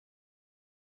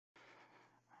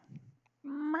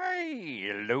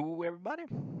Hello, everybody.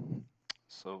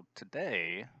 So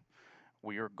today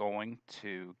we are going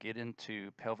to get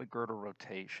into pelvic girdle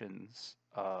rotations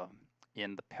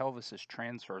in the pelvis's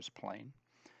transverse plane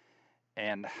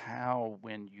and how,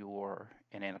 when you're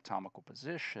in anatomical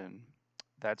position,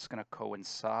 that's going to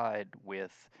coincide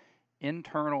with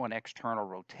internal and external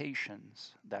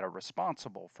rotations that are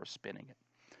responsible for spinning it.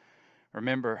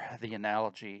 Remember the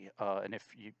analogy, and if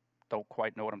you don't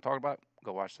quite know what I'm talking about,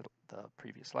 go watch the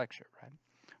previous lecture, right?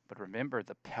 But remember,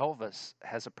 the pelvis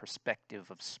has a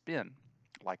perspective of spin,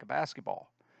 like a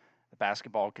basketball. The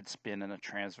basketball could spin in a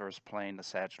transverse plane, the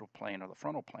sagittal plane, or the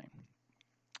frontal plane.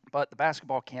 But the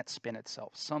basketball can't spin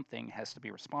itself. Something has to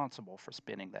be responsible for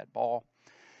spinning that ball,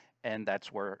 and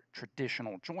that's where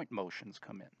traditional joint motions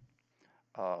come in.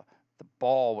 The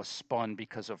ball was spun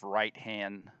because of right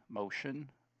hand motion,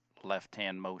 left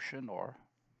hand motion, or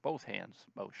both hands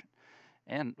motion.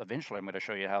 And eventually I'm going to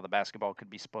show you how the basketball could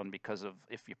be spun because of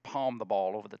if you palm the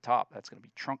ball over the top, that's going to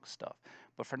be trunk stuff.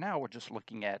 But for now, we're just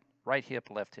looking at right hip,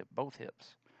 left hip, both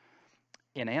hips.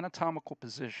 In anatomical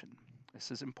position, this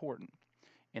is important.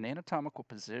 In anatomical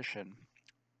position,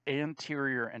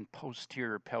 anterior and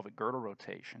posterior pelvic girdle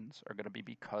rotations are going to be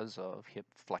because of hip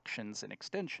flexions and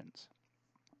extensions.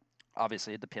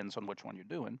 Obviously, it depends on which one you're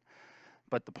doing,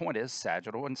 but the point is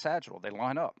sagittal and sagittal, they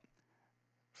line up.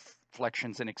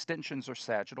 Flexions and extensions are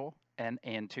sagittal, and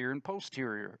anterior and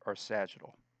posterior are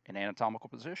sagittal. In anatomical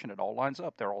position, it all lines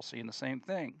up. They're all seeing the same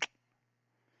thing.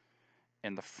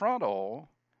 In the frontal,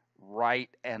 right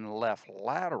and left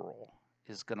lateral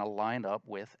is going to line up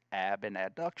with ab and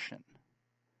adduction,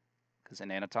 because in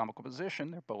anatomical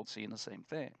position, they're both seeing the same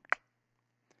thing.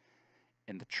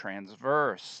 In the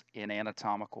transverse, in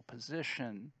anatomical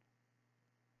position,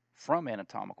 from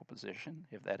anatomical position,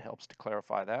 if that helps to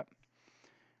clarify that,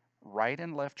 right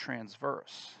and left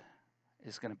transverse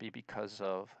is going to be because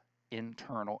of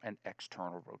internal and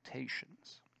external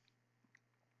rotations.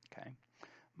 Okay.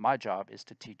 My job is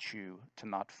to teach you to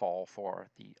not fall for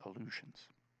the illusions.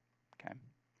 Okay.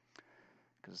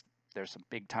 Because there's some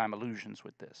big time illusions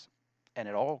with this. And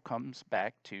it all comes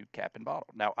back to cap and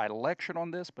bottle. Now, I lectured on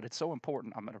this, but it's so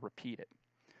important, I'm going to repeat it.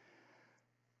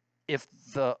 If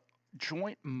the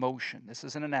joint motion, this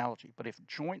is an analogy, but if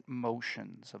joint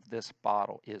motions of this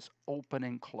bottle is open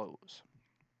and close,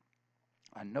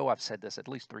 I know I've said this at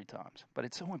least 3 times, but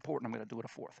it's so important I'm going to do it a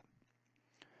 4th.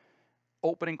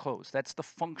 Open and close, that's the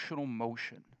functional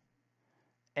motion.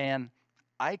 And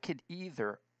I could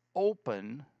either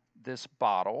open this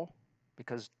bottle,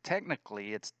 because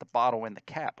technically it's the bottle and the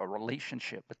cap, a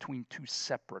relationship between 2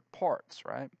 separate parts,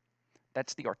 right?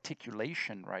 That's the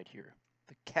articulation right here.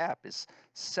 The cap is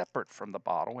separate from the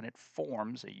bottle and it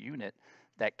forms a unit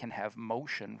that can have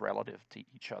motion relative to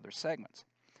each other's segments.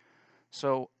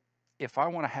 So if I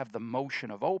want to have the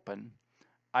motion of open,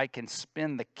 I can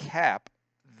spin the cap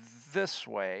this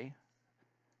way,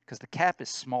 because the cap is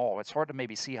small. It's hard to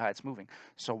maybe see how it's moving.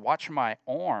 So watch my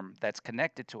arm that's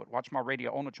connected to it. Watch my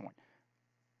radial ulnar joint.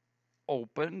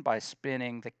 Open by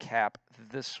spinning the cap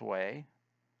this way.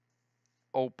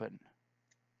 Open.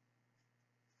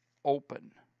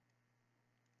 Open.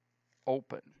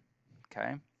 Open.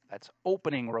 Okay? That's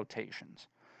opening rotations.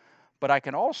 But I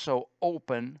can also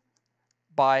open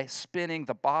by spinning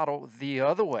the bottle the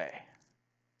other way.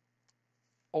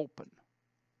 Open.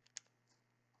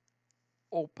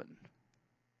 Open.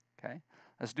 Okay?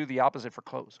 Let's do the opposite for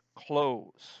close.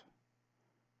 Close.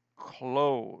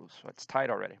 Close. It's tight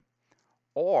already.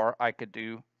 Or I could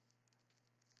do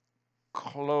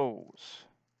close.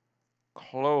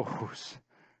 Close.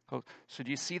 Close. So do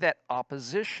you see that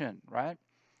opposition, right?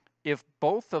 If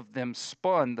both of them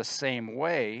spun the same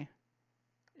way,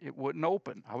 it wouldn't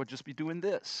open. I would just be doing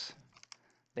this.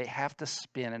 They have to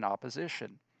spin in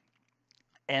opposition.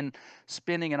 And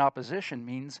spinning in opposition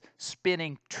means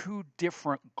spinning 2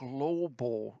 different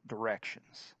global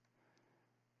directions,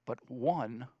 but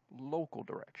 1 local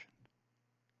direction.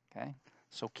 Okay?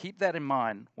 So keep that in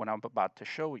mind when I'm about to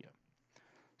show you.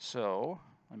 So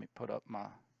let me put up my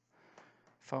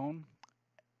phone.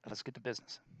 Let's get to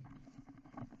business.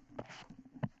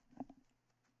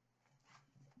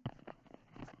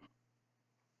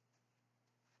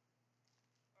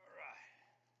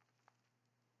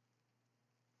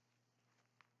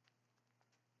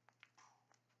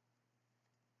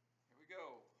 Here we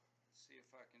go. Let's see if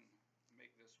I can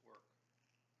make this work.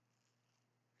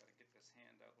 Got to get this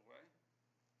hand out of the way.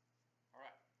 All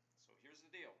right, so here's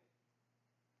the deal.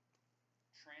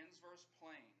 Transverse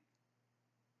plane,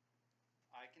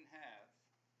 I can have,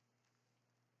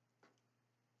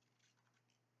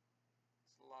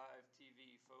 it's live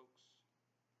TV, folks.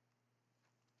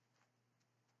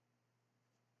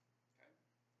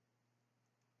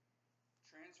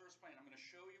 transverse plane. I'm going to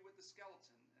show you with the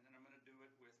skeleton, and then I'm going to do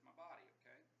it with my body,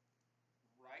 okay?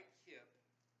 Right hip,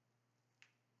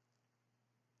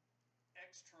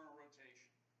 external rotation.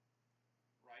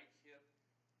 Right hip,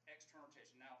 external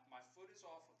rotation. Now, my foot is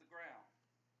off of the ground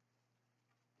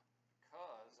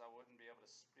because I wouldn't be able to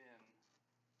spin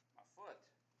my foot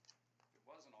if it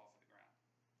wasn't off of the ground.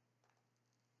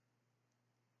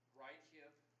 Right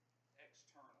hip,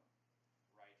 external.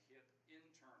 Right hip,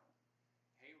 internal.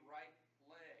 Hey, right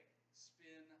leg,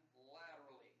 spin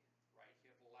laterally. Right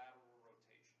hip, lateral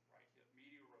rotation. Right hip,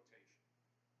 medial rotation.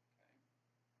 Okay?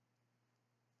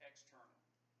 External,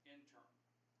 internal.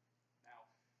 Now,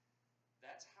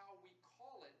 that's how we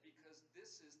call it because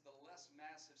this is the less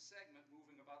massive segment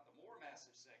moving about the more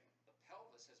massive segment. The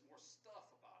pelvis has more stuff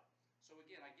about it. So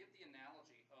again, I give the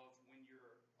analogy of when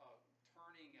you're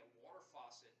turning a water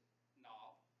faucet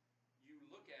knob, you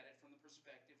look at it from the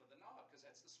perspective of the knob because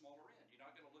that's the smaller end. You're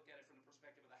not going to look at it from the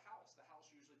perspective of the house. The house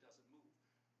usually doesn't move.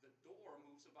 The door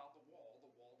moves about the wall.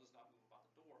 The wall does not move about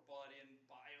the door. But in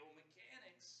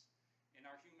biomechanics, in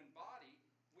our human body,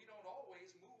 we don't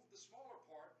always move the smaller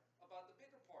part about the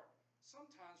bigger part.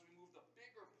 Sometimes we move the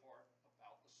bigger part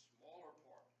about the smaller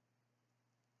part.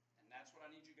 And that's what I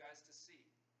need you guys to see.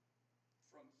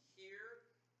 From here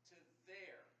to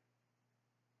there,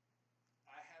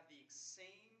 I have the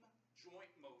same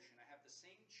joint motion. I have the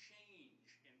same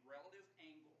change in relative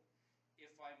angle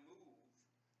if I move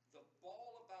the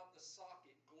ball about the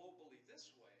socket globally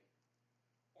this way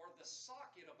or the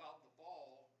socket about the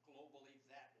ball globally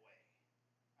that way.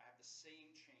 I have the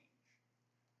same change.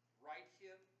 Right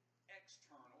hip,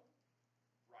 external.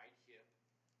 Right hip,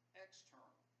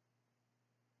 external.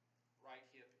 Right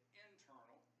hip,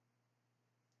 internal.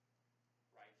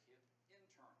 Right hip,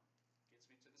 internal. Gets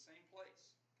me to the same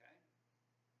place, okay?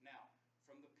 Now,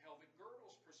 from the pelvic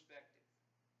girdle's perspective,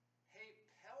 hey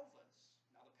pelvis,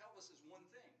 now the pelvis is one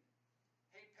thing.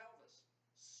 Hey pelvis,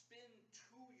 spin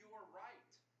to your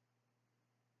right.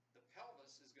 The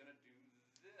pelvis is going to do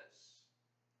this.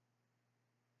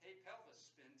 Hey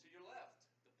pelvis, spin to your left.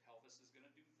 The pelvis is going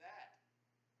to do that.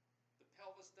 The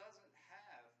pelvis doesn't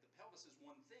have, the pelvis is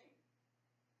one thing.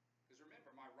 Because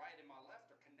remember, my right and my left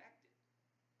are connected.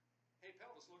 Hey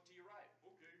pelvis, look to your right.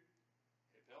 Okay.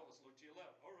 Hey pelvis, look to your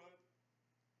left. All right.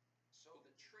 So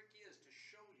the trick is to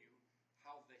show you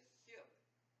how the hip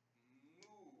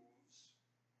moves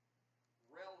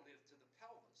relative to the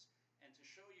pelvis and to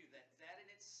show you that that in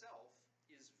itself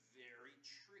is very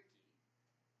tricky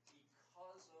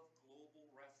because of global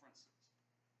references.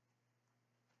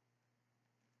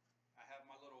 I have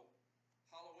my little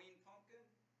Halloween pumpkin,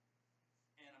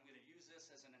 and I'm going to use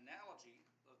this as an analogy.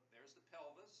 Look, there's the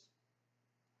pelvis.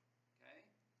 Okay?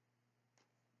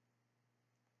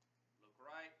 Look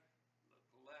right,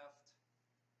 look left,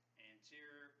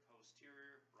 anterior,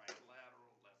 posterior, right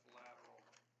lateral, left lateral.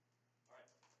 All right.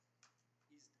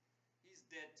 He's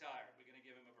dead tired. We're going to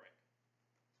give him a break.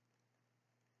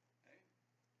 Okay?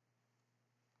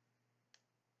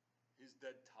 He's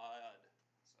dead tired,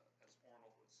 as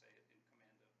Arnold would say it in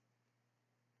Commando.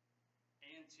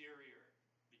 Anterior,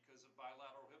 because of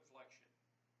bilateral hip flexion.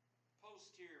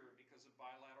 Posterior, because of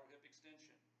bilateral hip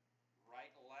extension.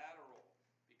 Right lateral,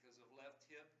 because of left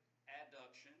hip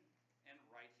adduction and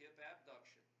right hip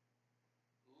abduction.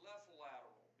 Left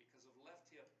lateral, because of left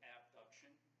hip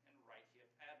abduction and right hip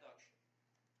adduction.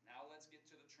 Now let's get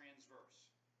to the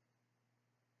transverse.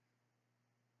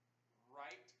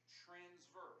 Right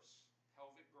transverse,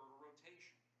 pelvic girdle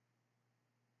rotation.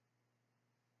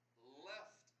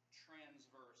 Left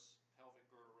transverse, pelvic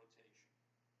girdle rotation.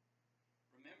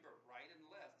 Remember, right and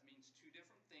left means two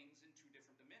different things in two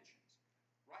different dimensions.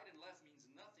 Right and left means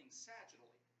nothing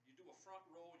sagittally. You do a front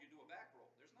roll, you do a back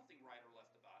roll. There's nothing right or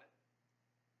left about it.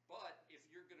 But if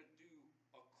you're going to do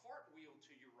a cartwheel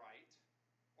to your right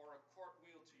or a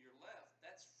cartwheel to your left,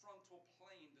 that's frontal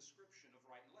plane description of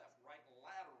right and left. Right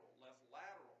lateral, left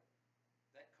lateral.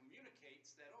 That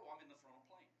communicates that, oh, I'm in the frontal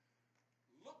plane.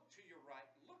 Look to your right,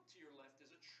 look to your left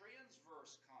is a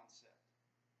transverse concept.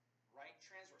 Right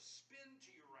transverse. Spin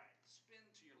to your right, spin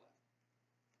to your left.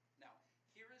 Now,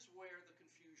 here is where the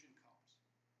confusion comes.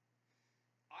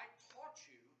 I taught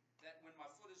you that when my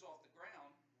foot is off the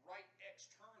ground, right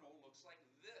external looks like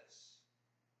this.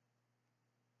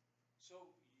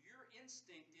 So your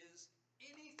instinct is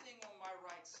anything on my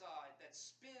right side that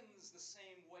spins the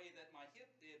same way that my hip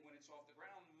did when it's off the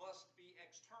ground must be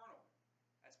external.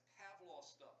 That's Pavlov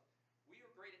stuff. We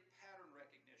are great at pattern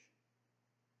recognition.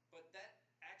 But that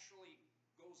actually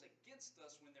goes against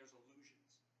us when there's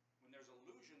illusions. When there's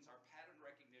illusions, our pattern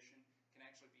recognition can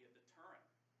actually be a deterrent.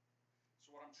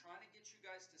 So what I'm trying to get you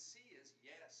guys to see is,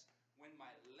 yes, When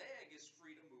my leg is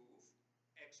free to move,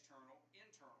 external,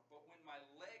 internal. But when my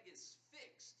leg is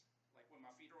fixed, like when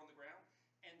my feet are on the ground,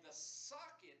 and the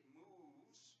socket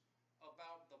moves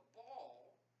about the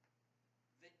ball,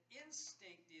 the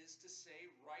instinct is to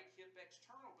say right hip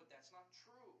external, but that's not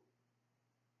true.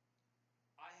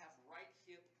 I have right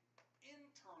hip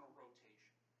internal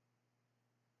rotation.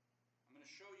 I'm going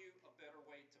to show you a better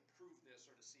way to prove this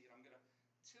or to see it. I'm going to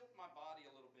tilt my body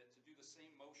a little bit to do the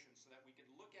same motion so that we can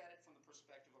look at it from the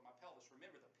perspective of my pelvis.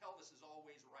 Remember, the pelvis is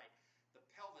always right. The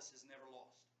pelvis is never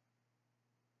lost.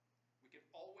 We can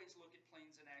always look at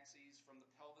planes and axes from the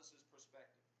pelvis's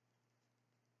perspective.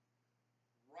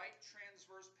 Right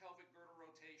transverse pelvic girdle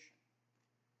rotation.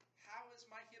 How is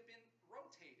my hip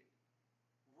rotated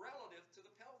relative to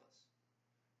the pelvis?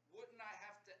 Wouldn't I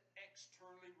have to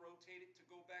externally rotate it to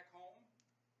go back home?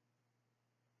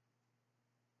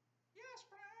 Yes,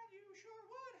 Brian, you sure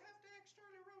would have to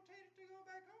externally rotate it to go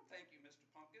back home. Thank you, Mr.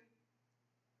 Pumpkin.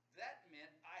 That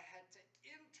meant I had to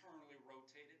internally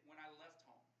rotate it when I left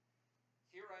home.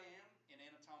 Here I am in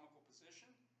anatomical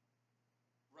position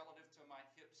relative to my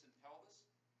hips and pelvis,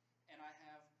 and I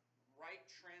have right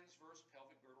transverse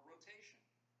pelvic girdle rotation.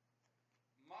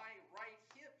 My right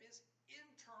hip is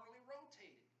internally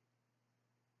rotated.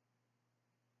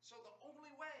 So the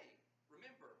only way,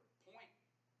 remember, point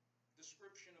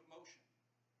description of motion.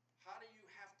 How do you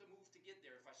have to move to get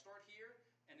there? If I start here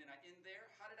and then I end there,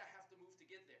 how did I have to move to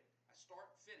get there? I start,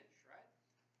 finish, right?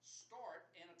 Start,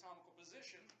 anatomical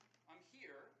position. I'm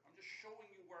here. I'm just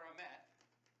showing you where I'm at.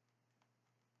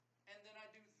 And then I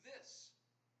do this.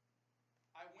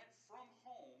 I went from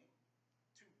home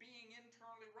to being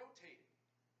internally rotated.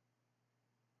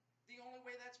 The only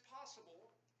way that's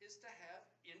possible is to have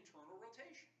internal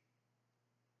rotation.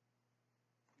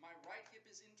 My right hip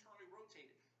is internally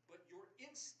rotated, but your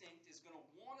instinct is going to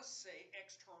want to say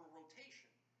external rotation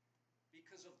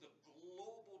because of the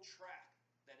global track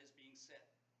that is being set.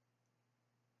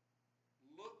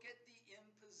 Look at the in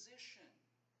position.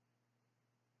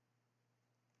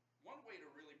 One way to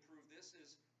really prove this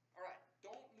is, all right,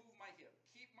 don't move my hip.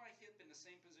 Keep my hip in the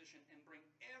same position and bring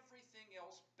everything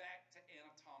else back to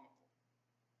anatomical.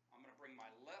 I'm going to bring my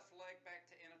left leg back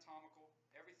to anatomical.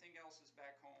 Everything else is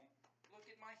back home. Look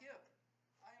at my hip.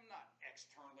 I am not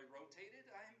externally rotated.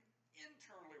 I am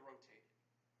internally rotated.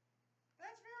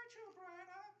 That's very true,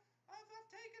 Brian. I've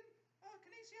taken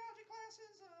kinesiology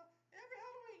classes every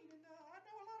Halloween, and I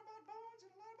know a lot about bones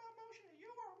and a lot about motion. And you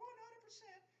are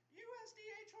 100%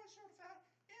 USDA choice certified,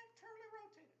 internally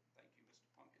rotated. Thank you,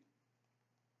 Mr. Pumpkin.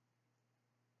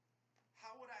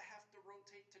 How would I have to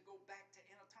rotate to go back to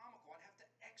anatomical? I'd have to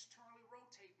externally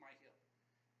rotate my hip.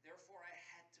 Therefore, I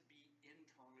had to be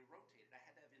internally rotated. I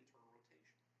had to have internal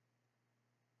rotation.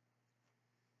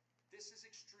 This is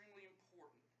extremely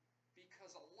important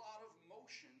because a lot of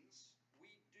motions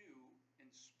we do in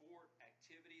sport,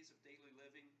 activities of daily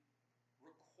living,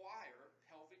 require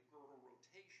pelvic girdle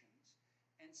rotations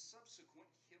and subsequent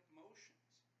hip motions.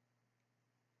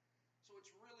 So it's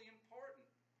really important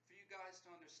for you guys to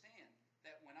understand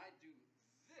that when I do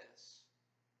this,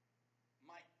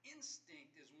 my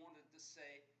instinct is wanted to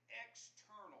say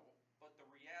external, but the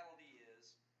reality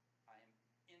is I am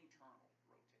internal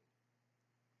rotated.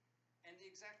 And the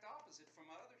exact opposite from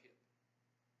my other hip.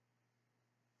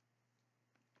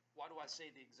 Why do I say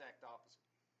the exact opposite?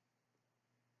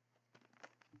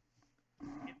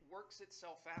 It works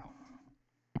itself out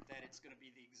that it's going to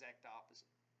be the exact opposite.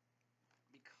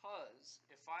 Because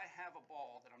if I have a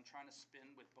ball that I'm trying to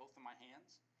spin with both of my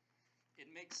hands, it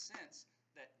makes sense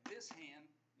that this hand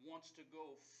wants to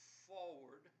go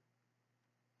forward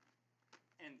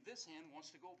and this hand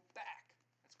wants to go back.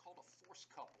 That's called a force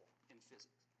couple in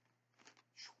physics.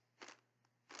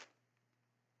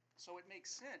 So it makes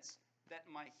sense that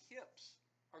my hips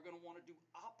are going to want to do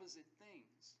opposite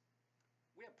things.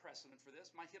 We have precedent for this.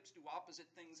 My hips do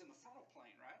opposite things in the frontal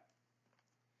plane, right?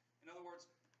 In other words,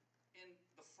 in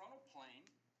the frontal plane,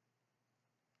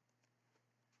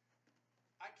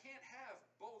 I can't have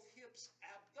both hips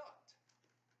abduct.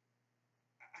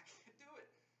 I can't do it.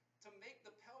 To make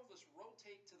the pelvis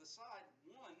rotate to the side,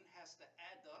 one has to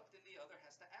adduct and the other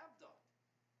has to abduct.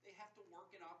 They have to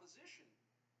work in opposition.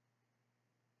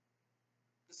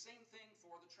 The same thing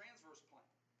for the transverse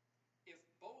plane. If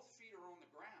both feet are on the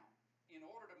ground, in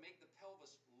order to make the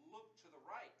pelvis look to the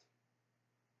right,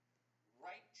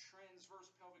 right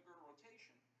transverse pelvic girdle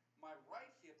rotation, my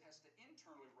right hip has to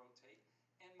internally rotate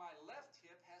and my left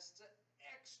hip has to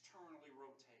externally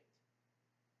rotate.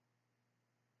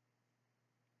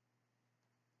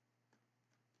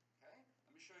 Okay,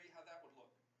 let me show you how that would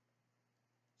look.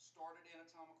 Start at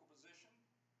anatomical position,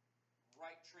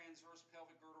 right transverse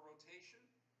pelvic girdle rotation.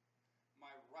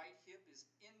 My right hip is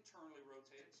internally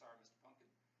rotated. Sorry, Mr. Pumpkin.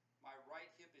 My right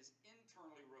hip is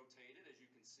internally rotated, as you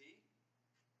can see.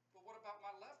 But what about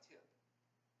my left hip?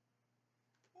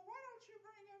 Well, why don't you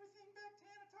bring everything back to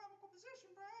anatomical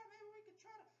position, Brian? Maybe we could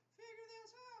try to figure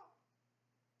this out.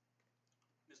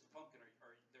 Mr. Pumpkin,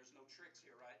 there's no tricks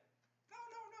here, right?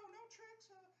 No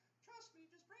tricks. Trust me,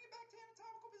 just bring it back to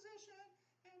anatomical position,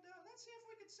 and let's see if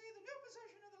we can see the new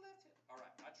position of the left hip. All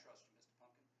right, I trust you, Mr.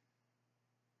 Pumpkin.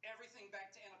 Everything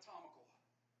back to anatomical.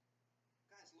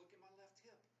 Guys, look at my left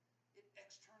hip. It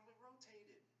externally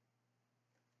rotated.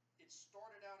 It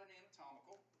started out in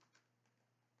anatomical,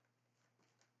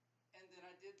 and then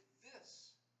I did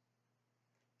this.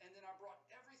 And then I brought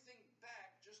everything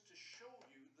back just to show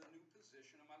you the new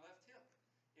position of my left hip.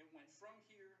 It went from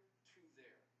here to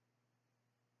there.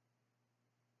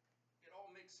 It all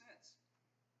makes sense.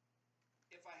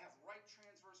 If I have right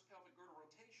transverse pelvic girdle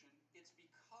rotation, it's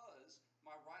because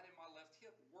my right and my left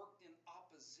hip worked in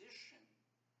opposition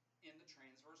in the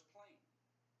transverse plane.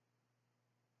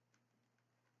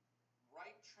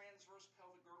 Right transverse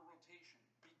pelvic girdle rotation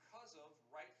because of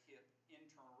right hip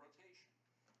internal rotation,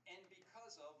 and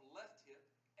because of left hip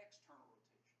external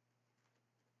rotation.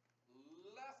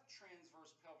 Left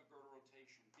transverse pelvic girdle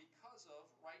rotation because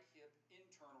of right hip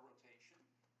internal rotation,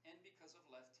 and because of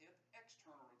left hip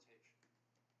external rotation.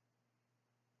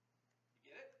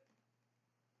 You get it?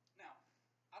 Now,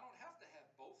 I don't have to have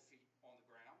both feet on the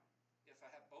ground. If I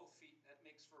have both feet, that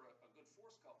makes for a good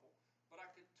force couple, but I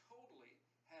could totally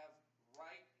have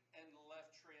right and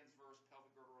left transverse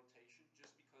pelvic girdle rotation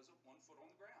just because of one foot on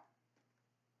the ground.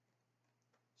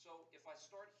 So if I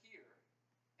start here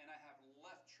and I have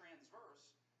left transverse,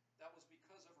 that was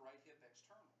because of right hip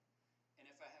external. And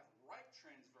if I have right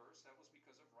transverse, that was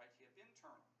because of right hip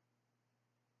internal.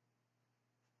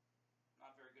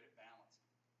 Not very good at balancing.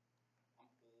 I'm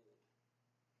old.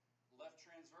 Left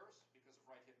transverse because of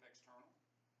right hip external.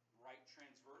 Right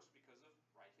transverse because of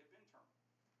right hip internal.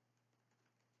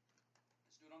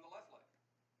 Let's do it on the left leg.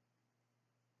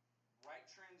 Right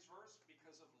transverse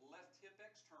because of left hip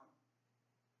external.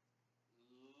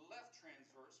 Left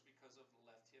transverse because of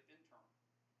left hip internal.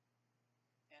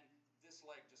 And this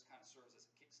leg just kind of serves as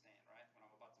a kickstand, right? When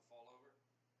I'm about to fall over.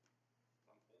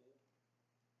 I'm old.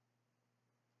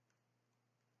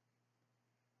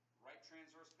 Right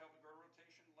transverse pelvic girdle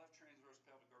rotation, left transverse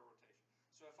pelvic girdle rotation.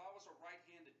 So if I was a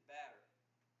right-handed batter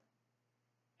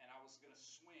and I was going to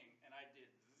swing and I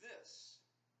did this,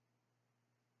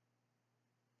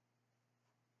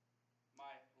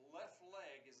 my left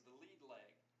leg is the lead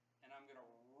leg, and I'm going to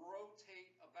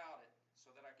rotate about it so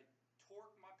that I could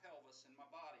torque my pelvis and my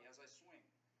body as I swing.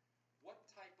 What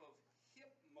type of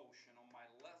hip motion on my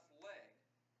left leg,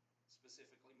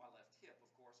 specifically my left hip,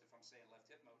 of course, if I'm saying left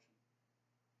hip motion,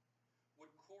 would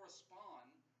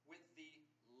correspond with the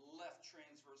left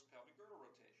transverse pelvic girdle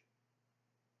rotation?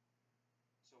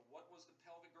 So what was the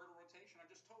pelvic girdle rotation? I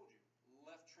just told you,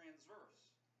 left transverse.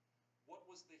 What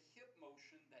was the hip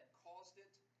motion that caused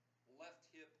it? Left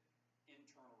hip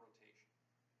internal rotation.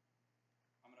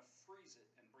 I'm going to freeze it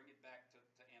and bring it back to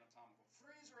anatomical.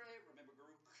 Freeze ray, remember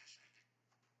Guru?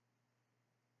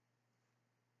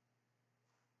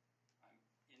 I'm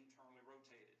internally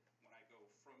rotated when I go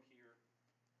from here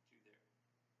to there.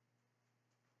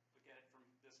 Look at it from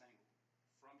this angle.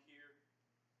 From here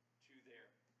to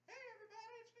there. Hey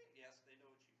everybody, it's me. Yes, they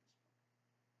know it's you.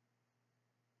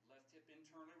 Left hip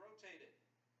internally rotated.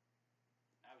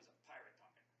 Now he's a pirate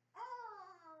talking.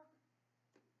 Arr!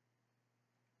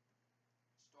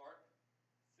 Start,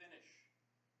 finish.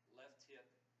 Left hip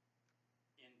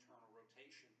internal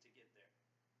rotation to get there.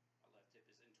 My left hip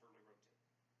is internally rotated.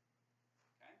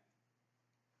 Okay?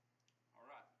 All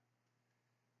right.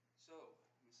 So,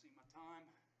 let me see my time.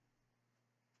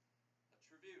 Let's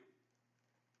review.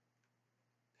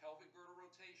 Pelvic girdle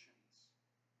rotations,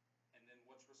 and then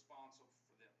what's responsible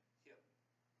for them? Hip.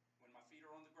 When my feet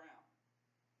are on the ground.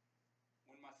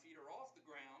 When my feet are off the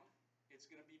ground, it's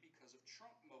going to be because of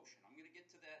trunk motion. I'm going to get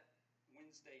to that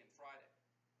Wednesday and Friday,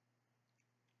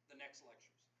 the next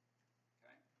lectures.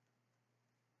 Okay?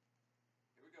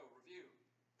 Here we go. Review.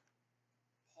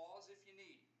 Pause if you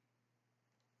need.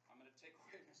 I'm going to take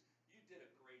away this. You did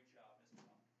a great job, Mr.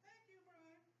 Long. Thank you,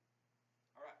 Brian.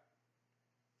 All right.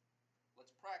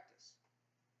 Let's practice.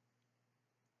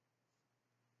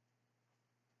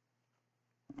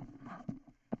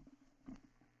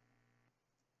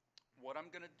 What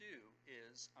I'm going to do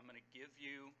is I'm going to give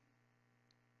you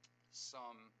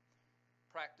some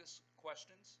practice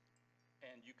questions,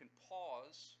 and you can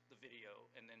pause the video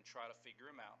and then try to figure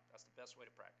them out. That's the best way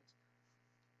to practice.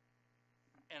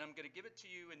 And I'm going to give it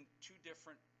to you in two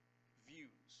different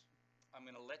views. I'm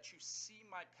going to let you see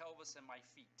my pelvis and my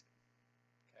feet,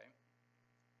 okay?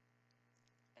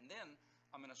 And then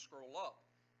I'm going to scroll up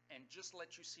and just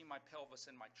let you see my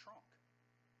pelvis and my trunk.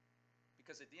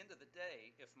 Because at the end of the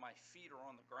day, if my feet are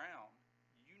on the ground,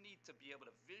 you need to be able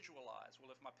to visualize,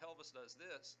 well, if my pelvis does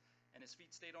this and his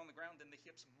feet stayed on the ground, then the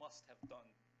hips must have done.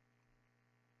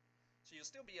 So you'll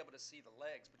still be able to see the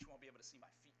legs, but you won't be able to see my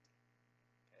feet.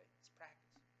 Okay, it's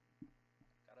practice.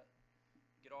 Gotta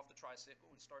get off the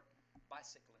tricycle and start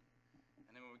bicycling.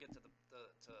 And then when we get to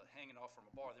to hanging off from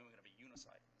a bar, then we're gonna be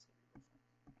unicycling. It's gonna be real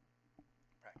fun.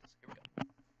 Practice. Here we go.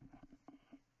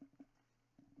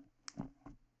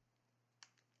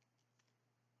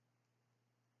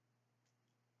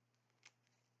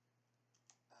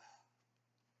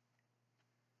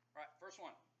 All right, first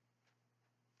one.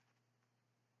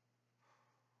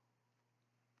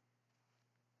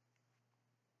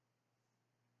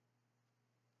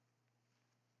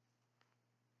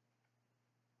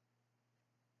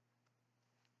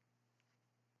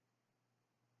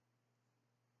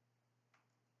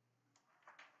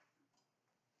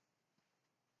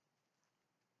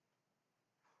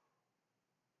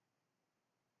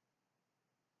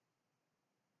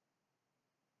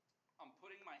 I'm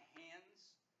putting my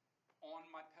hands on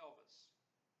my pelvis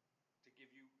to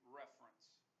give you reference.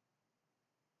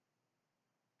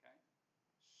 Okay?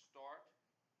 Start,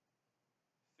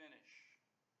 finish.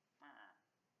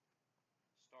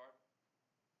 Start,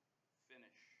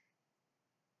 finish.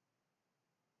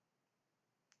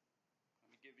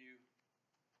 Let me give you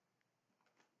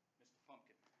Mr.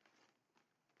 Pumpkin.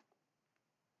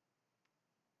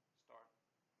 Start,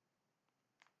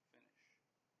 finish.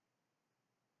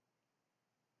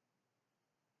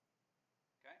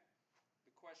 Okay?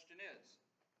 The question is,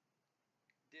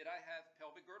 did I have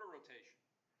pelvic girdle rotation?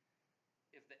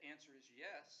 If the answer is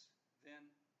yes,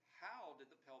 then how did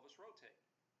the pelvis rotate?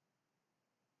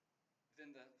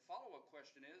 Then the follow-up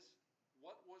question is,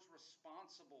 what was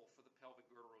responsible for the pelvic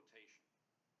girdle rotation?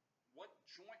 What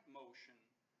joint motion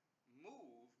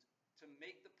moved to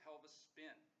make the pelvis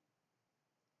spin?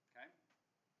 Okay?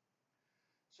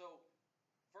 So,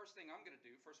 first thing I'm going to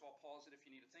do, first of all, pause it if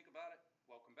you need to think about it.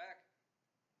 Welcome back.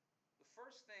 The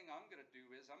first thing I'm going to do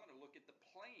is I'm going to look at the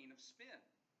plane of spin.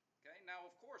 Okay? Now,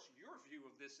 of course, your view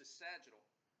of this is sagittal,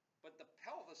 but the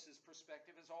pelvis's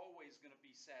perspective is always going to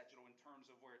be sagittal in terms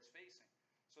of where it's facing.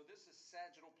 So this is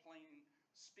sagittal plane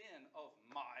spin of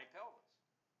my pelvis.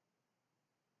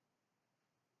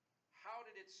 How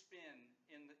did it spin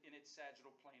in its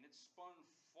sagittal plane? It spun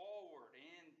forward,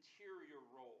 anterior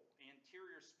roll,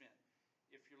 anterior spin.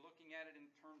 If you're looking at it in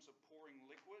terms of pouring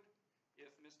liquid,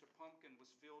 if Mr. Pumpkin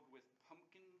was filled with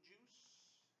pumpkin juice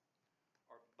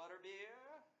or butterbeer,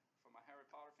 for my Harry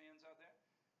Potter fans out there,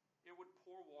 it would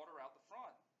pour water out the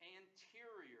front.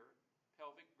 Anterior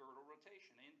pelvic girdle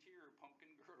rotation, anterior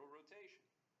pumpkin girdle rotation.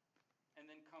 And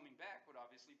then coming back would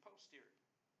obviously posterior.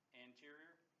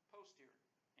 Anterior, posterior.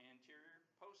 Anterior,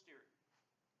 posterior.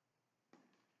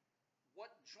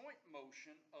 What joint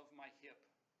motion of my hip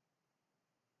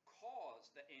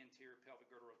caused the anterior pelvic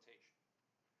girdle rotation?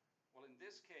 Well, in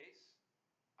this case,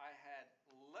 I had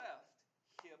left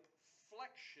hip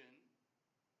flexion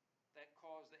that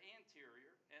caused the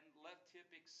anterior and left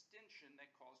hip extension that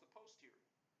caused the posterior.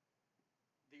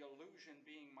 The illusion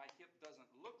being my hip doesn't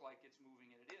look like it's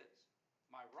moving, and it is.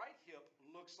 My right hip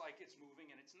looks like it's moving,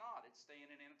 and it's not. It's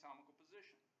staying in anatomical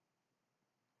position.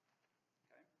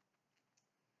 Okay?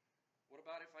 What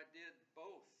about if I did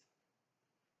both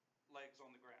legs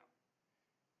on the ground?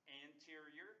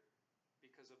 Anterior,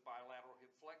 because of bilateral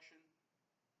hip flexion.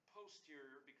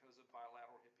 Posterior, because of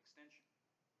bilateral hip extension.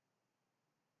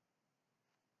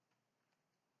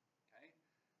 Okay?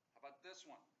 How about this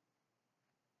one?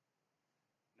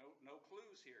 No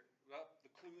clues here. Well, the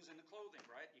clues in the clothing,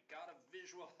 right? You got to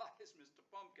visualize Mr.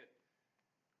 Pumpkin.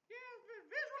 Yeah,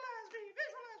 visualize me,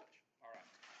 visualize me. All right,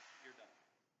 you're done.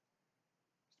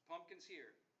 Mr. Pumpkin's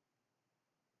here.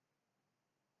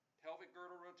 Pelvic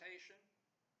girdle rotation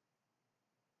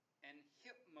and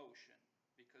hip motion,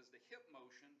 because the hip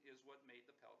motion is what made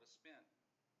the pelvis spin.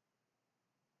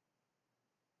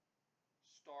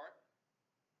 Start,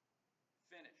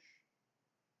 finish.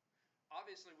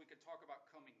 Obviously, we could talk about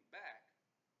coming back,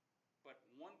 but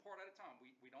one part at a time.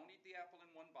 We don't eat the apple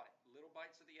in one bite. Little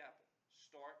bites of the apple.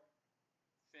 Start,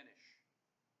 finish.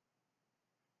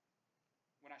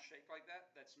 When I shake like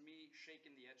that, that's me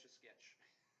shaking the Etch-a-Sketch.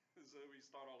 So we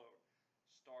start all over.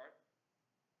 Start,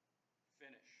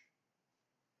 finish.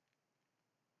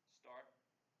 Start,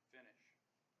 finish.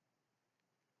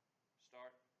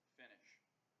 Start, finish.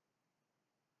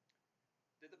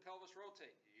 Did the pelvis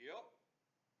rotate? Yep.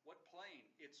 What plane?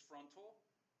 It's frontal.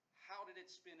 How did it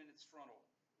spin in its frontal?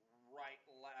 Right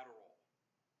lateral.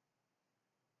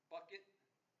 Bucket,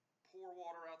 pour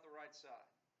water out the right side.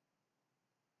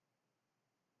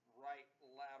 Right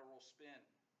lateral spin.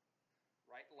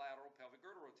 Right lateral pelvic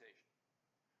girdle rotation.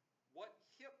 What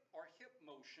hip or hip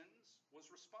motions was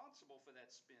responsible for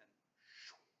that spin?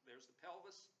 There's the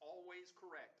pelvis, always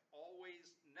correct,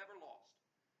 always, never lost.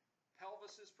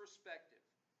 Pelvis's perspective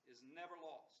is never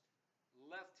lost.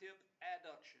 Left hip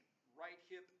adduction, right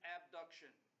hip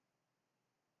abduction.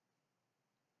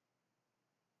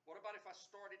 What about if I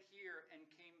started here and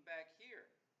came back here?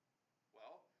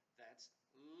 Well, that's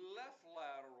left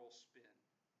lateral spin.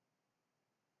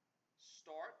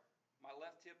 Start, my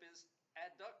left hip is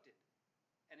adducted,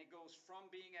 and it goes from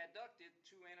being adducted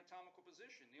to anatomical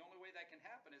position. The only way that can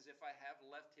happen is if I have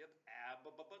left hip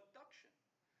abduction.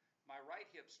 My right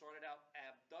hip started out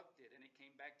abducted and it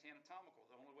came back to anatomical.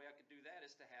 The only way I could do that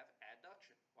is to have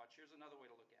adduction. Watch, here's another way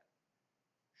to look at it.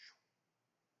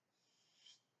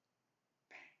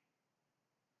 Bang.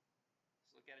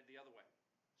 Let's look at it the other way.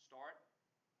 Start.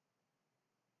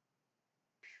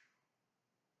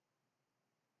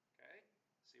 Okay,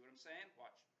 see what I'm saying?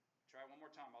 Watch. Try one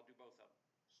more time. I'll do both of them.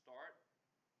 Start.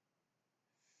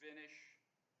 Finish.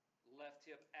 Left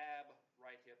hip ab,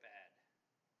 right hip add.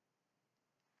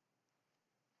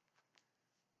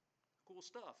 Cool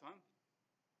stuff, huh?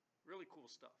 Really cool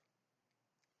stuff.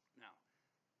 Now,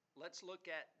 let's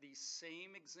look at the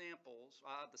same examples.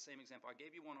 I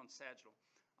gave you one on sagittal.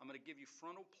 I'm going to give you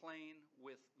frontal plane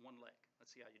with one leg.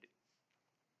 Let's see how you do.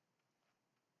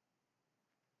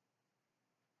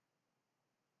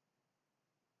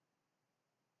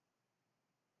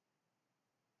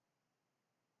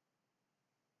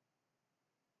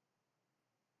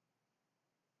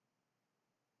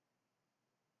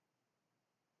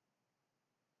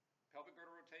 Pelvic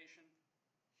girdle rotation,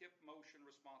 hip motion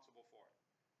responsible for it.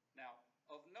 Now,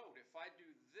 of note, if I do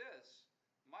this,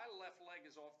 my left leg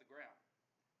is off the ground,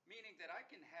 meaning that I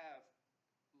can have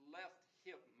left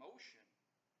hip motion,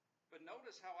 but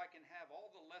notice how I can have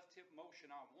all the left hip motion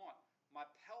I want. My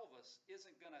pelvis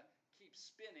isn't going to keep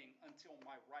spinning until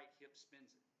my right hip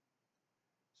spins it.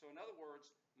 So in other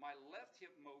words, my left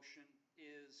hip motion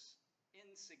is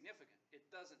insignificant. It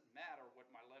doesn't matter what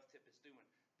my left hip is doing.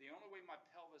 The only way my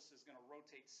pelvis is going to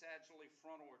rotate sagittally,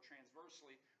 frontal, or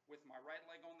transversely with my right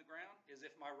leg on the ground is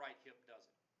if my right hip does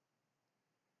it.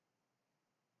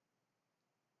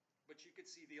 But you could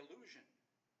see the illusion,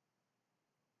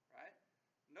 right?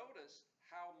 Notice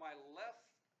how my left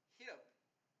hip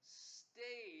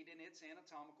stayed in its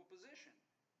anatomical position.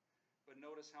 But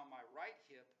notice how my right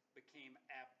hip became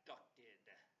abducted.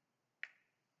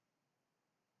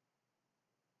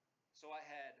 So I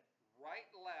had right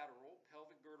lateral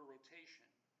pelvic girdle rotation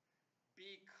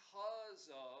because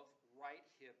of right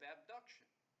hip abduction.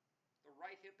 The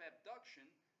right hip abduction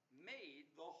made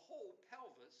the whole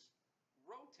pelvis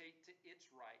rotate to its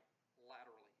right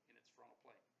laterally in its frontal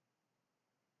plane.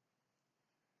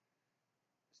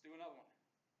 Let's do another one.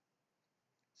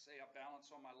 Say I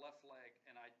balance on my left leg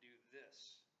and I do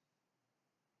this.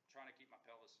 I'm trying to keep my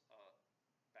pelvis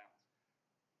balanced.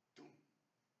 Boom.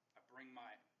 I bring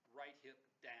my right hip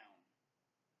down.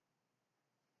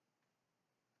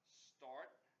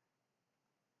 Start.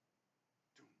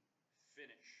 Boom.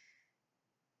 Finish.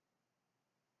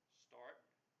 Start.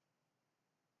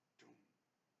 Boom.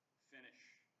 Finish.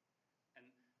 And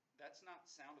that's not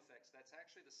sound effects. That's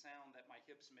actually the sound that my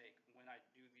hips make when I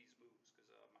do these moves because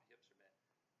my hips are bad.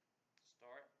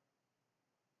 Start.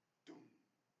 Boom.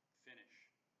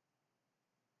 Finish.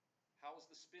 How was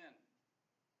the spin?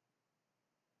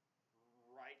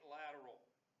 Right lateral.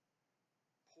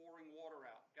 Pouring water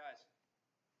out. Guys,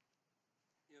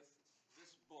 if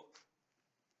this book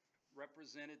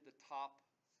represented the top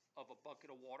of a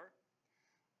bucket of water,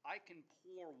 I can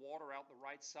pour water out the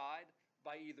right side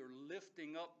by either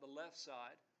lifting up the left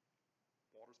side,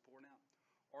 water's pouring out,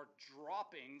 or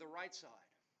dropping the right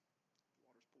side,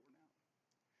 water's pouring out.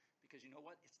 Because you know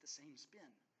what? It's the same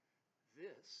spin.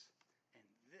 This and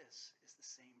this is the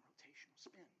same rotational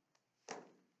spin.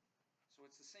 So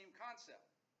it's the same concept.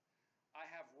 I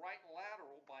have right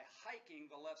lateral by hiking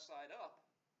the left side up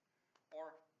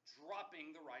or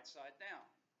dropping the right side down.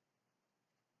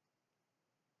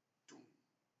 Doom.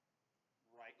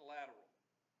 Right lateral.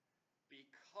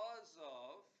 Because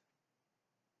of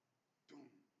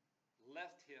doom,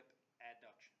 left hip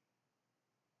adduction.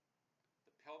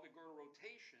 The pelvic girdle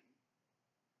rotation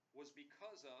was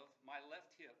because of my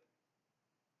left hip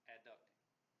adducting.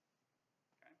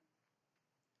 Okay?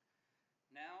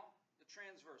 Now, the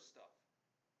transverse stuff.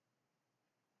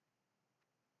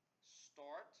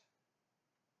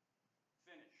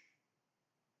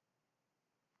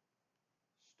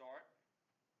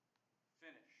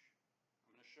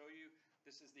 you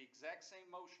this is the exact same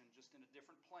motion, just in a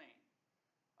different plane,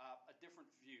 a different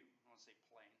view. I want to say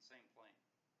plane, same plane.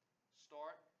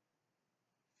 Start,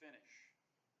 finish.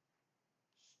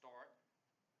 Start,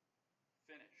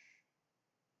 finish.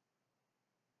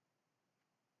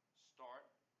 Start,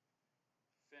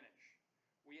 finish.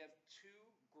 We have two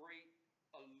great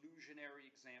illusionary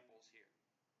examples here.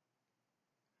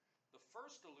 The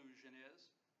first illusion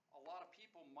is a lot of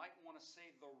people might want to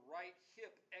say the right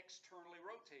hip externally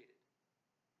rotated,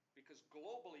 because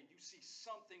globally you see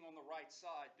something on the right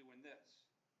side doing this.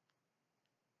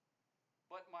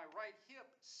 But my right hip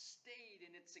stayed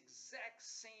in its exact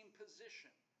same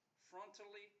position,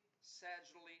 frontally,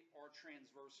 sagittally, or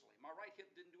transversely. My right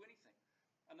hip didn't do anything.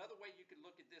 Another way you could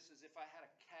look at this is if I had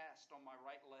a cast on my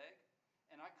right leg,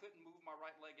 and I couldn't move my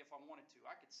right leg if I wanted to.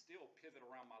 I could still pivot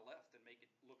around my left and make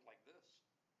it look like this.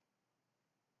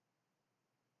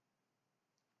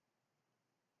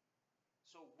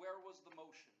 So where was the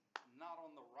motion? Not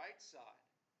on the right side,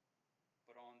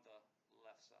 but on the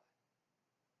left side.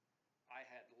 I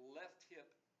had left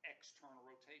hip external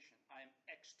rotation. I am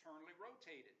externally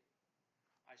rotated.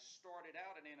 I started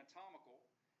out at anatomical,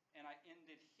 and I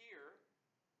ended here.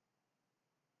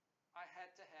 I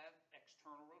had to have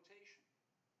external rotation.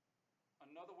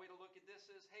 Another way to look at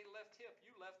this is, hey, left hip,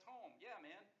 you left home. Yeah,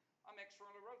 man, I'm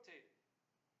externally rotated.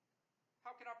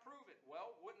 How can I prove it?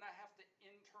 Well, wouldn't I have to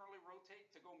internally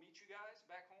rotate to go meet you guys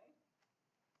back home?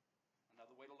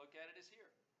 Another way to look at it is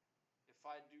here. If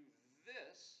I do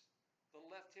this, the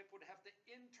left hip would have to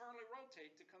internally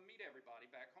rotate to come meet everybody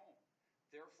back home.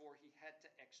 Therefore, he had to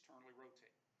externally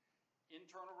rotate.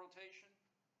 Internal rotation,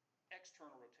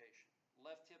 external rotation.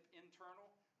 Left hip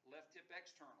internal, left hip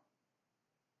external.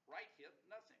 Right hip,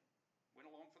 nothing. Went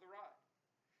along for the ride.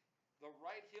 The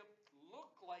right hip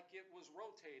looked like it was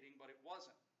rotating, but it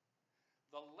wasn't.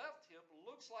 The left hip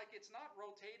looks like it's not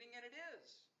rotating, and it is.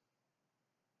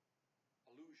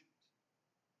 Illusions.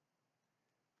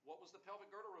 What was the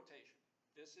pelvic girdle rotation?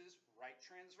 This is right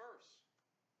transverse.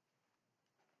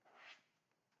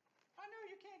 I know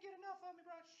you can't get enough of me,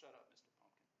 bro. Shut up, Mr.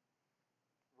 Pumpkin.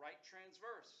 Right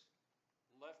transverse,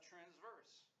 left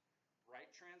transverse, right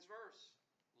transverse,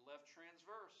 left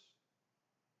transverse.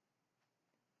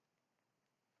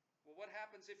 Well, what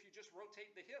happens if you just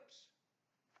rotate the hips?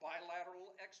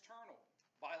 Bilateral external,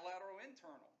 bilateral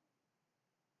internal.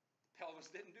 The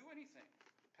pelvis didn't do anything.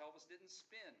 The pelvis didn't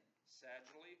spin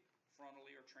sagittally,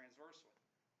 frontally, or transversely.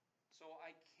 So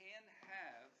I can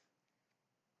have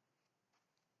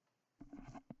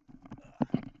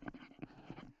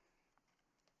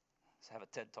let's have a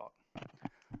TED Talk.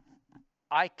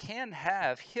 I can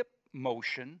have hip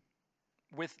motion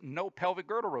with no pelvic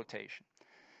girdle rotation.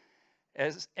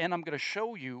 And I'm going to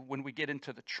show you when we get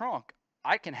into the trunk,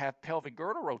 I can have pelvic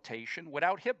girdle rotation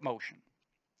without hip motion.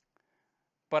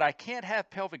 But I can't have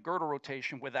pelvic girdle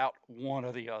rotation without one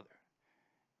or the other.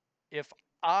 If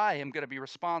I am going to be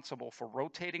responsible for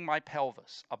rotating my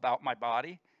pelvis about my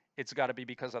body, it's got to be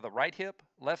because of the right hip,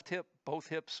 left hip, both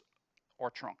hips, or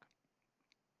trunk.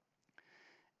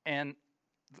 And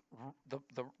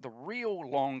the real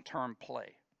long-term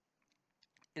play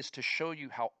is to show you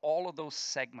how all of those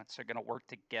segments are going to work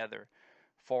together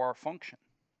for our function.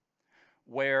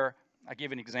 Where, I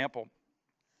give an example,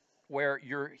 where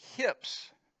your hips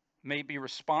may be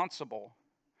responsible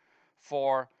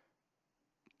for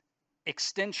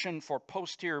extension for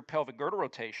posterior pelvic girdle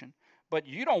rotation, but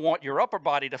you don't want your upper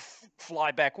body to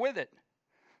fly back with it.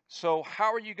 So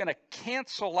how are you going to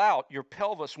cancel out your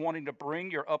pelvis wanting to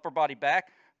bring your upper body back?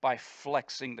 By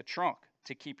flexing the trunk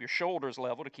to keep your shoulders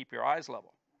level, to keep your eyes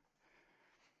level.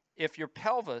 If your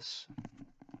pelvis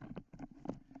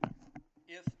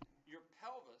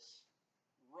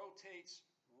rotates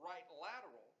right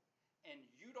lateral, and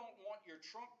you don't want your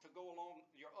trunk to go along,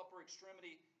 your upper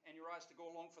extremity and your eyes to go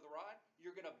along for the ride,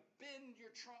 you're going to bend your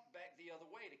trunk back the other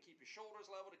way to keep your shoulders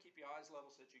level, to keep your eyes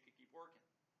level so that you can keep working.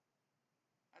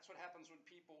 That's what happens when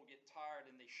people get tired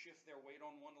and they shift their weight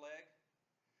on one leg.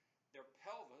 Their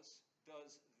pelvis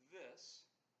does this,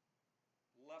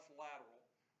 left lateral.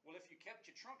 Well, if you kept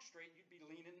your trunk straight, you'd be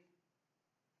leaning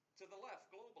to the left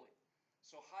globally.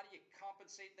 So how do you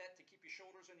compensate that to keep your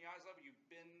shoulders and your eyes level? You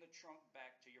bend the trunk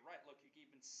back to your right. Look, you can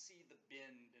even see the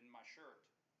bend in my shirt.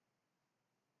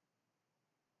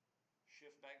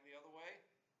 Shift back the other way.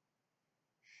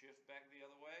 Shift back the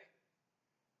other way.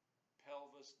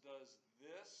 Pelvis does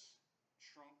this.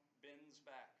 Trunk bends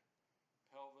back.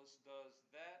 Pelvis does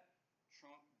that.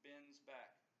 Trunk bends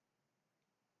back.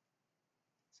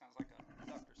 Sounds like a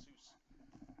Dr. Seuss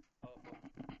book.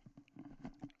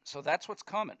 So that's what's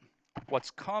coming.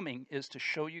 What's coming is to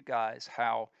show you guys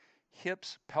how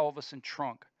hips, pelvis, and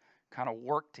trunk kind of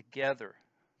work together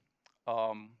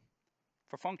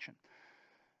for function.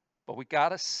 But we got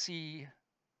to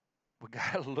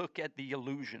look at the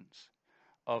illusions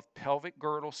of pelvic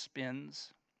girdle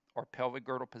spins or pelvic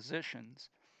girdle positions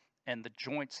and the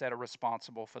joints that are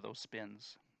responsible for those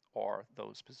spins or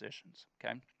those positions.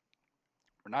 Okay,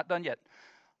 we're not done yet.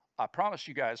 I promised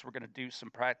you guys we're going to do some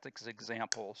practice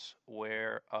examples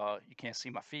where you can't see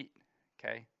my feet.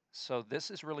 Okay, so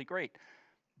this is really great.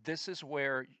 This is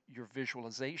where your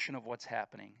visualization of what's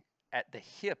happening at the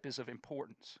hip is of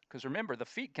importance, because remember, the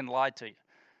feet can lie to you.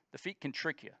 The feet can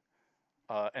trick you.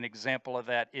 An example of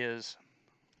that is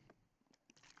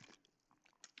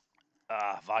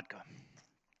vodka.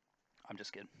 I'm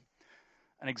just kidding.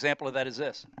 An example of that is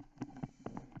this.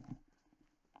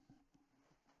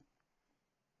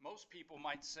 Most people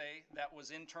might say that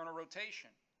was internal rotation,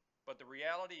 but the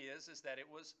reality is that it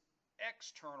was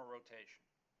external rotation.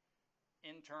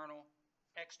 Internal,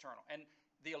 external. And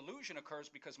the illusion occurs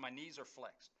because my knees are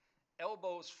flexed.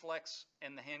 Elbows flex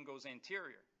and the hand goes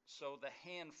anterior. So the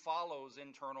hand follows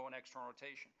internal and external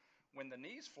rotation. When the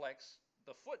knees flex,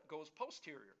 the foot goes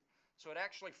posterior. So it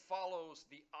actually follows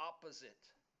the opposite,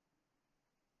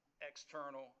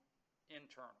 external,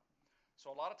 internal.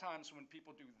 So a lot of times when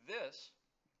people do this,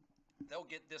 they'll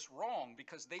get this wrong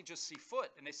because they just see foot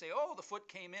and they say, oh, the foot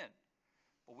came in.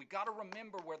 But we got to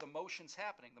remember where the motion's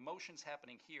happening. The motion's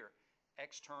happening here,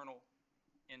 external,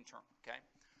 internal, okay?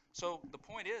 So the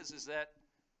point is that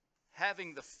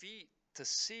having the feet to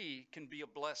see can be a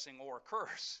blessing or a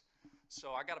curse.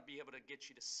 So I got to be able to get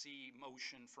you to see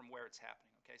motion from where it's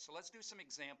happening, okay? So let's do some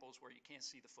examples where you can't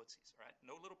see the footsies, all right?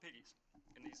 No little piggies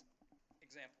in these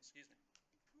examples, excuse me.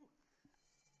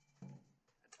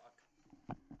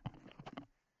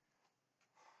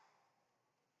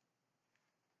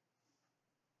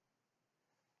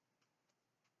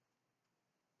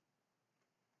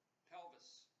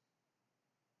 Pelvis.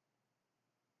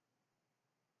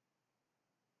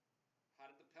 How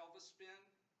did the pelvis spin?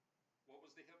 What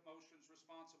was the hip motions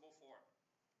responsible for it?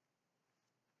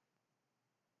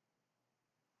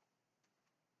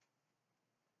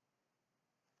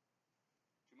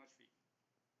 Too much feet.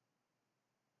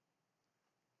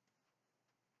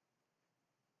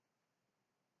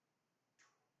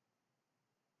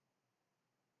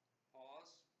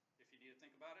 Pause if you need to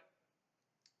think about it.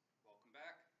 Welcome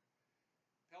back.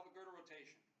 Pelvic girdle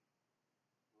rotation.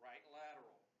 Right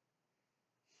lateral.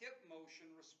 Hip motion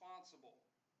responsible.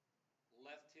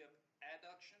 Left hip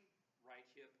adduction, right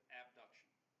hip abduction.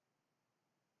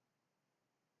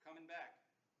 Coming back.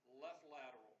 Left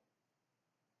lateral.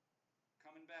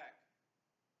 Coming back.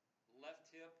 Left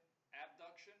hip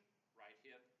abduction, right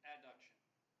hip adduction.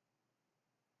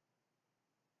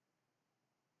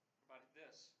 How about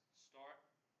this? Start,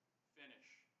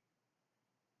 finish.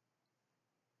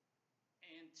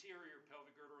 Anterior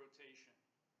pelvic girdle rotation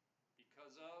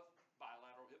because of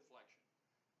bilateral hip flexion.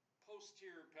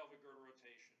 Posterior pelvic girdle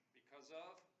rotation because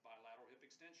of bilateral hip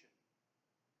extension.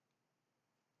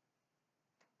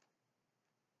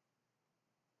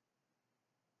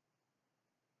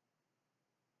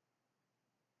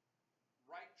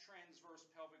 Right transverse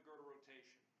pelvic girdle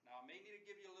rotation. Now I may need to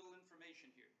give you a little information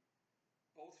here.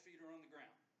 Both feet are on the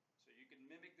ground. So you can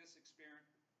mimic this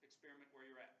experiment where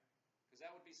you're at. Because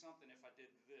that would be something if I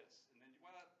did this. And then,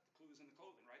 well, the clue's in the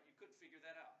clothing, right? You could figure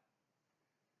that out.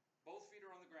 Both feet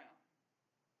are on the ground.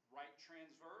 Right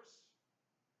transverse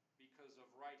because of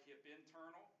right hip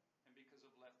internal and because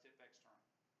of left hip external.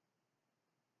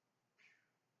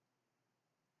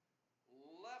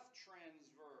 Left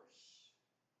transverse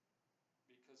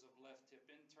because of left hip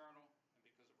internal and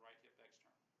because of right hip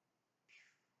external.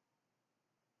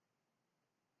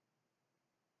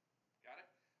 Got it?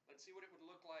 Let's see what it would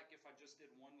look like if I just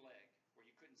did one leg where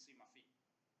you couldn't see my feet.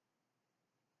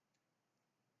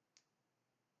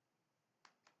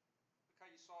 Look how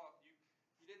you saw,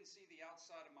 you didn't see the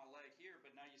outside of my leg here,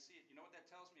 but now you see it. You know what that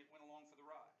tells me? It went along for the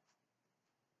ride.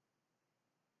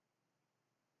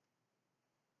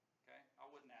 Okay? I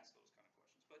wouldn't ask those kind of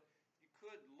questions, but you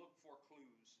could look for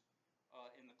clues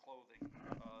in the clothing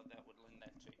that would lend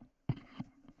that to you.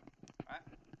 All right?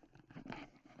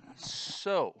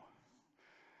 So,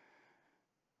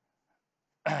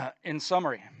 in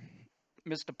summary,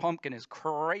 Mr. Pumpkin is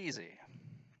crazy.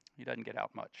 He doesn't get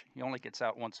out much. He only gets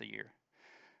out once a year,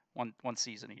 one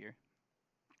season a year.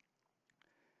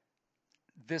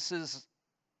 This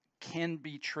can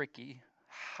be tricky.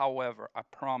 However, I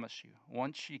promise you,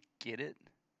 once you get it,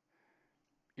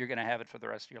 you're going to have it for the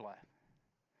rest of your life.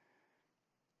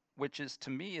 Which is, to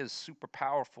me, is super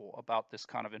powerful about this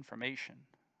kind of information,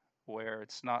 where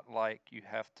it's not like you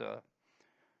have to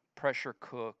pressure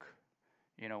cook,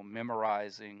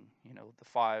 memorizing, the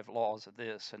 5 laws of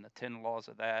this and the 10 laws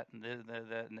of that, and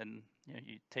that, and then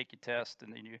you take your test,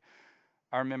 and then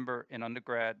I remember in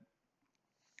undergrad,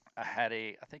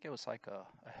 I think it was like a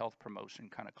health promotion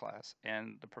kind of class,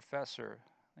 and the professor,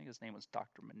 I think his name was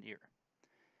Dr. Manier.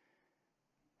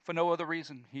 For no other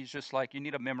reason, he's just like, you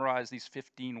need to memorize these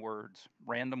 15 words,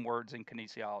 random words in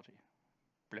kinesiology.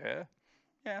 Blah.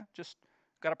 Yeah, just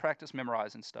got to practice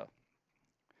memorizing stuff.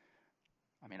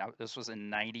 I mean, this was in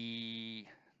 99,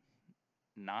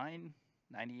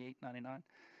 98, 99.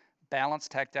 Balance,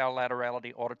 tactile,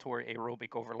 laterality, auditory,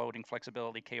 aerobic, overloading,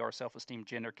 flexibility, KR, self-esteem,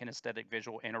 gender, kinesthetic,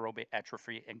 visual, anaerobic,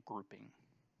 atrophy, and grouping.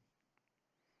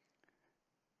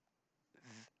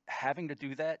 Having to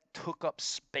do that took up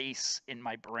space in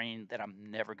my brain that I'm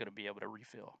never going to be able to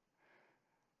refill.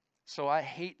 So I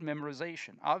hate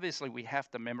memorization. Obviously, we have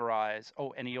to memorize.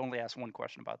 Oh, and he only asked one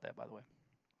question about that, by the way.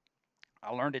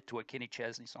 I learned it to a Kenny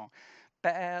Chesney song.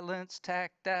 Balance,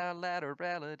 tactile,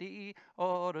 laterality,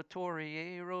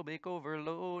 auditory, aerobic,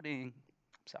 overloading.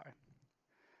 Sorry.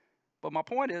 But my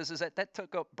point is that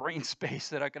took up brain space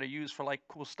that I could have used for like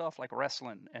cool stuff like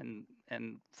wrestling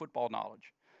and football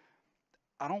knowledge.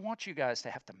 I don't want you guys to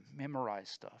have to memorize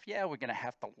stuff. Yeah, we're going to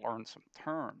have to learn some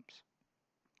terms,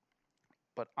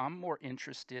 but I'm more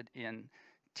interested in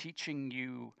teaching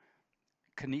you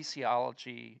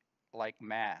kinesiology like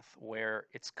math, where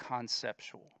it's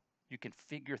conceptual. You can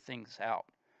figure things out.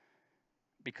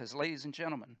 Because, ladies and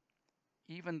gentlemen,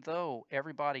 even though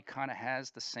everybody kind of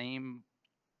has the same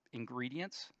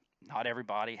ingredients, not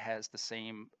everybody has the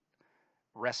same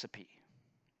recipe.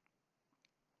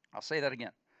 I'll say that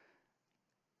again.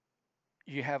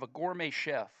 You have a gourmet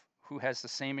chef who has the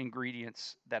same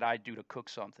ingredients that I do to cook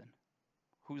something.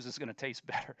 Whose is going to taste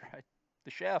better, right?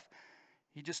 The chef,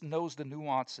 he just knows the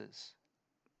nuances.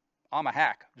 I'm a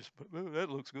hack. Just, oh, that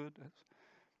looks good.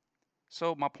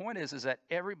 So my point is that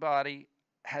everybody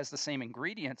has the same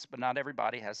ingredients, but not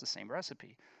everybody has the same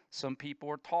recipe. Some people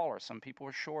are taller, some people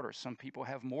are shorter, some people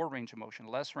have more range of motion,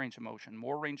 less range of motion,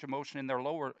 more range of motion in their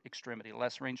lower extremity,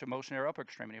 less range of motion in their upper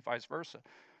extremity, vice versa.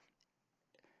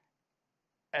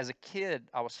 As a kid,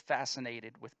 I was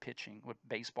fascinated with pitching, with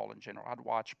baseball in general. I'd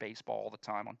watch baseball all the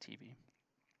time on TV.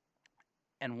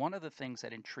 And one of the things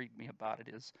that intrigued me about it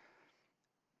is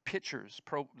pitchers,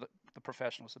 the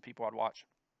professionals, the people I'd watch,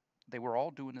 they were all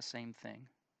doing the same thing,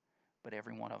 but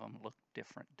every one of them looked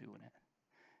different doing it.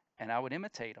 And I would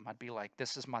imitate them. I'd be like,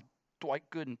 "This is my Dwight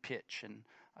Gooden pitch," and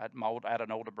I had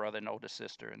an older brother and older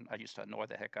sister, and I used to annoy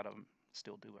the heck out of them.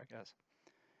 Still do, I guess.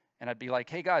 And I'd be like,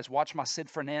 "Hey guys, watch my Sid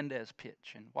Fernandez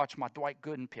pitch, and watch my Dwight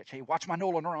Gooden pitch. Hey, watch my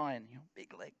Nolan Ryan,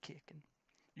 big leg kick." And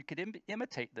you could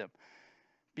imitate them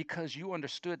because you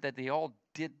understood that they all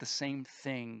did the same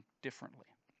thing differently.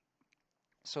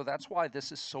 So that's why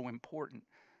this is so important,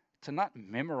 to not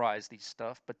memorize these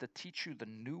stuff, but to teach you the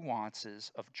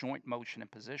nuances of joint motion and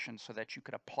position so that you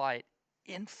could apply it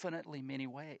infinitely many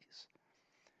ways.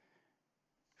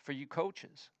 For you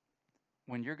coaches,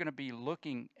 when you're going to be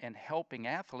looking and helping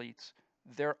athletes,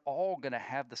 they're all going to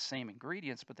have the same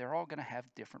ingredients, but they're all going to have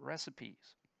different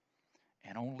recipes.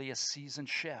 And only a seasoned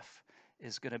chef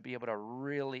is going to be able to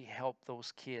really help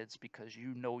those kids because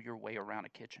you know your way around a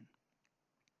kitchen.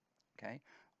 Okay?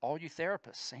 All you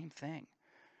therapists, same thing.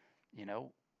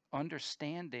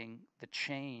 Understanding the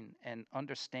chain and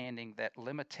understanding that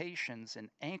limitations in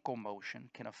ankle motion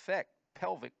can affect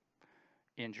pelvic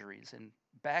injuries and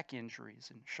back injuries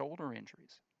and shoulder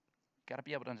injuries. Got to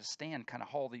be able to understand kind of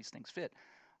how all these things fit.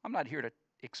 I'm not here to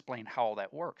explain how all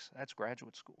that works. That's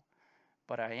graduate school.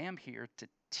 But I am here to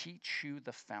teach you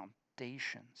the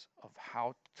foundations of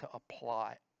how to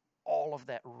apply all of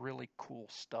that really cool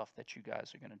stuff that you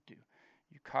guys are going to do.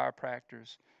 You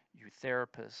chiropractors, you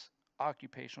therapists,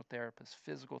 occupational therapists,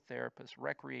 physical therapists,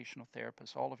 recreational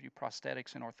therapists, all of you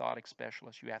prosthetics and orthotic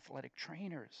specialists, you athletic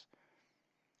trainers,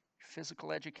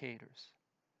 physical educators,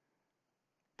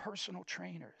 personal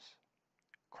trainers,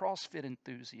 CrossFit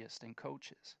enthusiasts and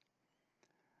coaches.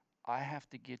 I have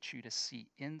to get you to see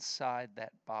inside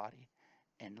that body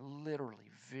and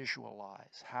literally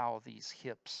visualize how these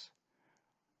hips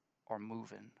are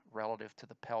moving relative to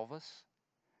the pelvis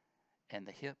and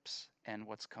the hips and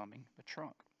what's coming, the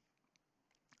trunk.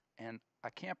 And I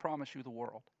can't promise you the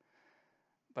world,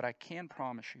 but I can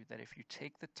promise you that if you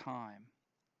take the time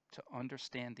to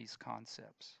understand these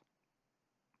concepts,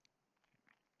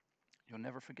 you'll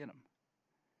never forget them.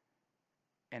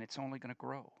 And it's only going to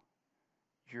grow.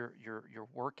 Your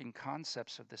working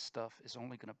concepts of this stuff is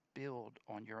only going to build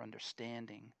on your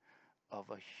understanding of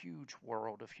a huge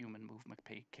world of human movement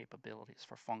capabilities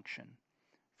for function,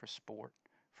 for sport,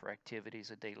 for activities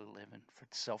of daily living, for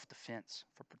self-defense,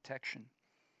 for protection,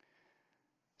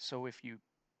 So if you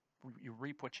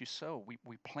reap what you sow,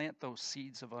 we plant those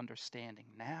seeds of understanding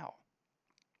now,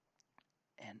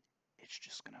 and it's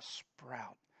just going to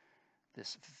sprout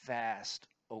this vast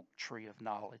oak tree of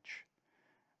knowledge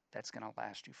that's going to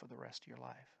last you for the rest of your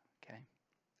life. Okay.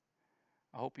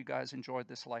 I hope you guys enjoyed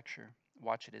this lecture.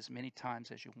 Watch it as many times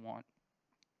as you want,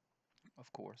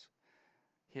 of course.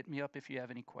 Hit me up if you have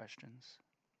any questions,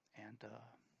 and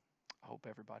I hope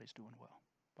everybody's doing well.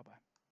 Bye-bye.